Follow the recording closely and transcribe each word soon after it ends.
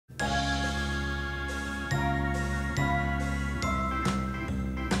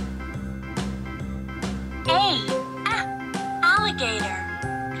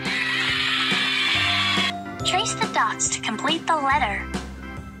dots to complete the letter.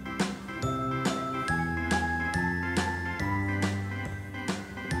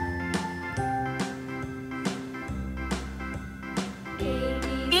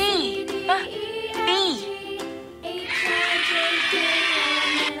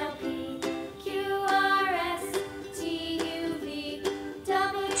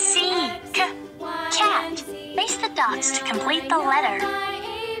 Trace the dots to complete the letter.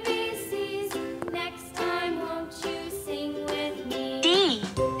 D,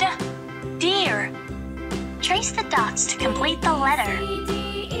 deer. Trace the dots to complete the letter.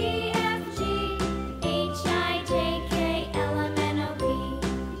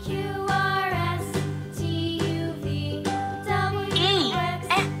 E,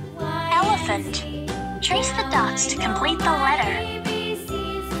 elephant. Trace the dots to complete the letter.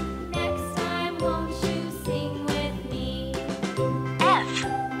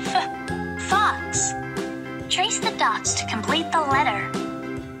 Trace the dots to complete the letter.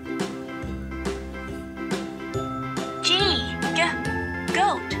 G,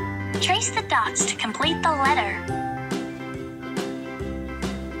 goat. Trace the dots to complete the letter.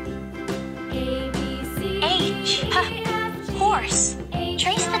 H, horse.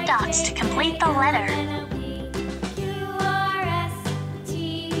 Trace the dots to complete the letter.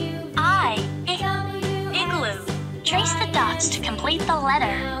 I, igloo. Trace the dots to complete the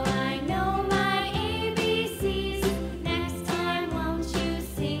letter.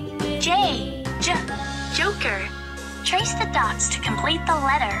 J, joker. Trace the dots to complete the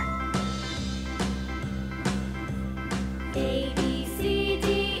letter. A, B, C, D,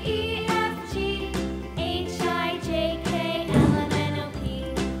 E, F, G, H, I, J, K, L, M, N, O, P,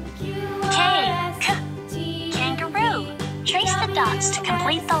 Q, R, S, T, kangaroo. Trace the dots to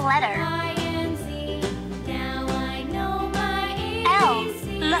complete the letter. L,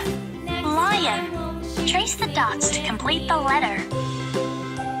 lion. Trace the dots to complete the letter.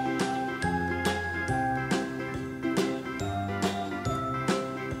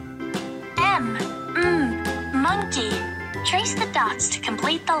 Monkey. Trace the dots to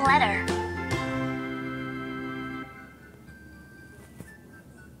complete the letter.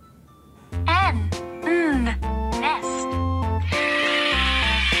 N, nest.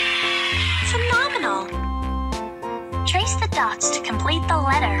 Phenomenal. Trace the dots to complete the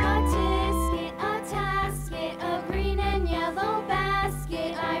letter.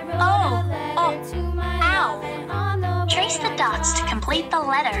 Ow. Trace the dots to complete the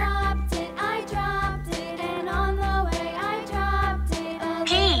letter.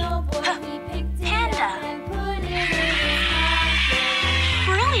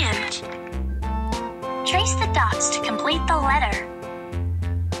 Trace the dots to complete the letter.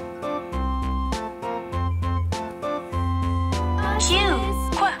 Q,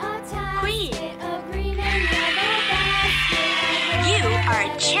 queen. You are a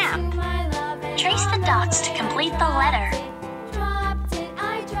champ. Trace the dots to complete the letter.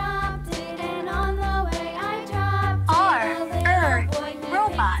 R,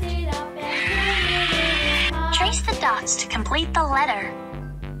 robot. Trace the dots to complete the letter.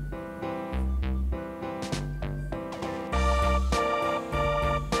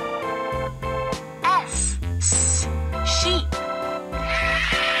 Sheep.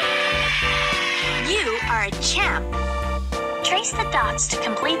 You are a champ. Trace the dots to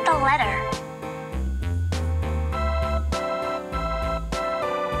complete the letter.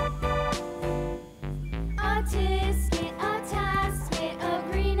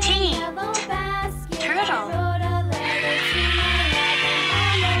 T, turtle.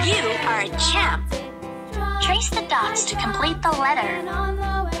 You are a champ. Trace the dots to complete the letter.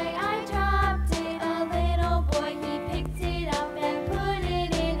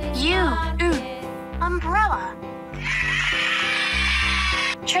 U, umbrella.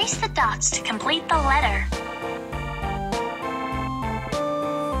 Trace the dots to complete the letter.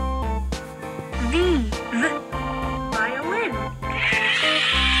 V, violin.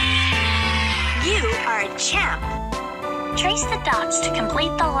 You are a champ. Trace the dots to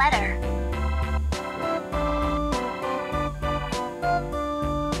complete the letter.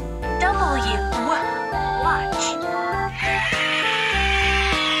 W, watch.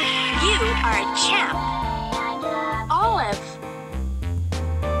 You are a champ. Olive.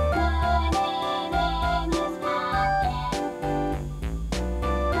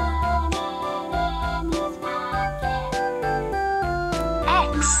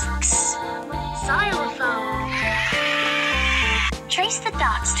 X, xylophone. Trace the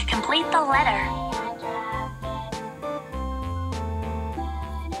dots to complete the letter.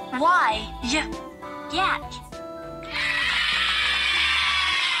 Y, yak.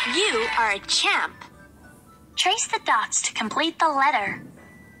 You are a champ. Trace the dots to complete the letter.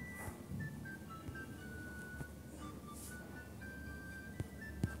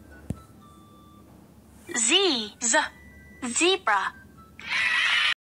 Z, zebra.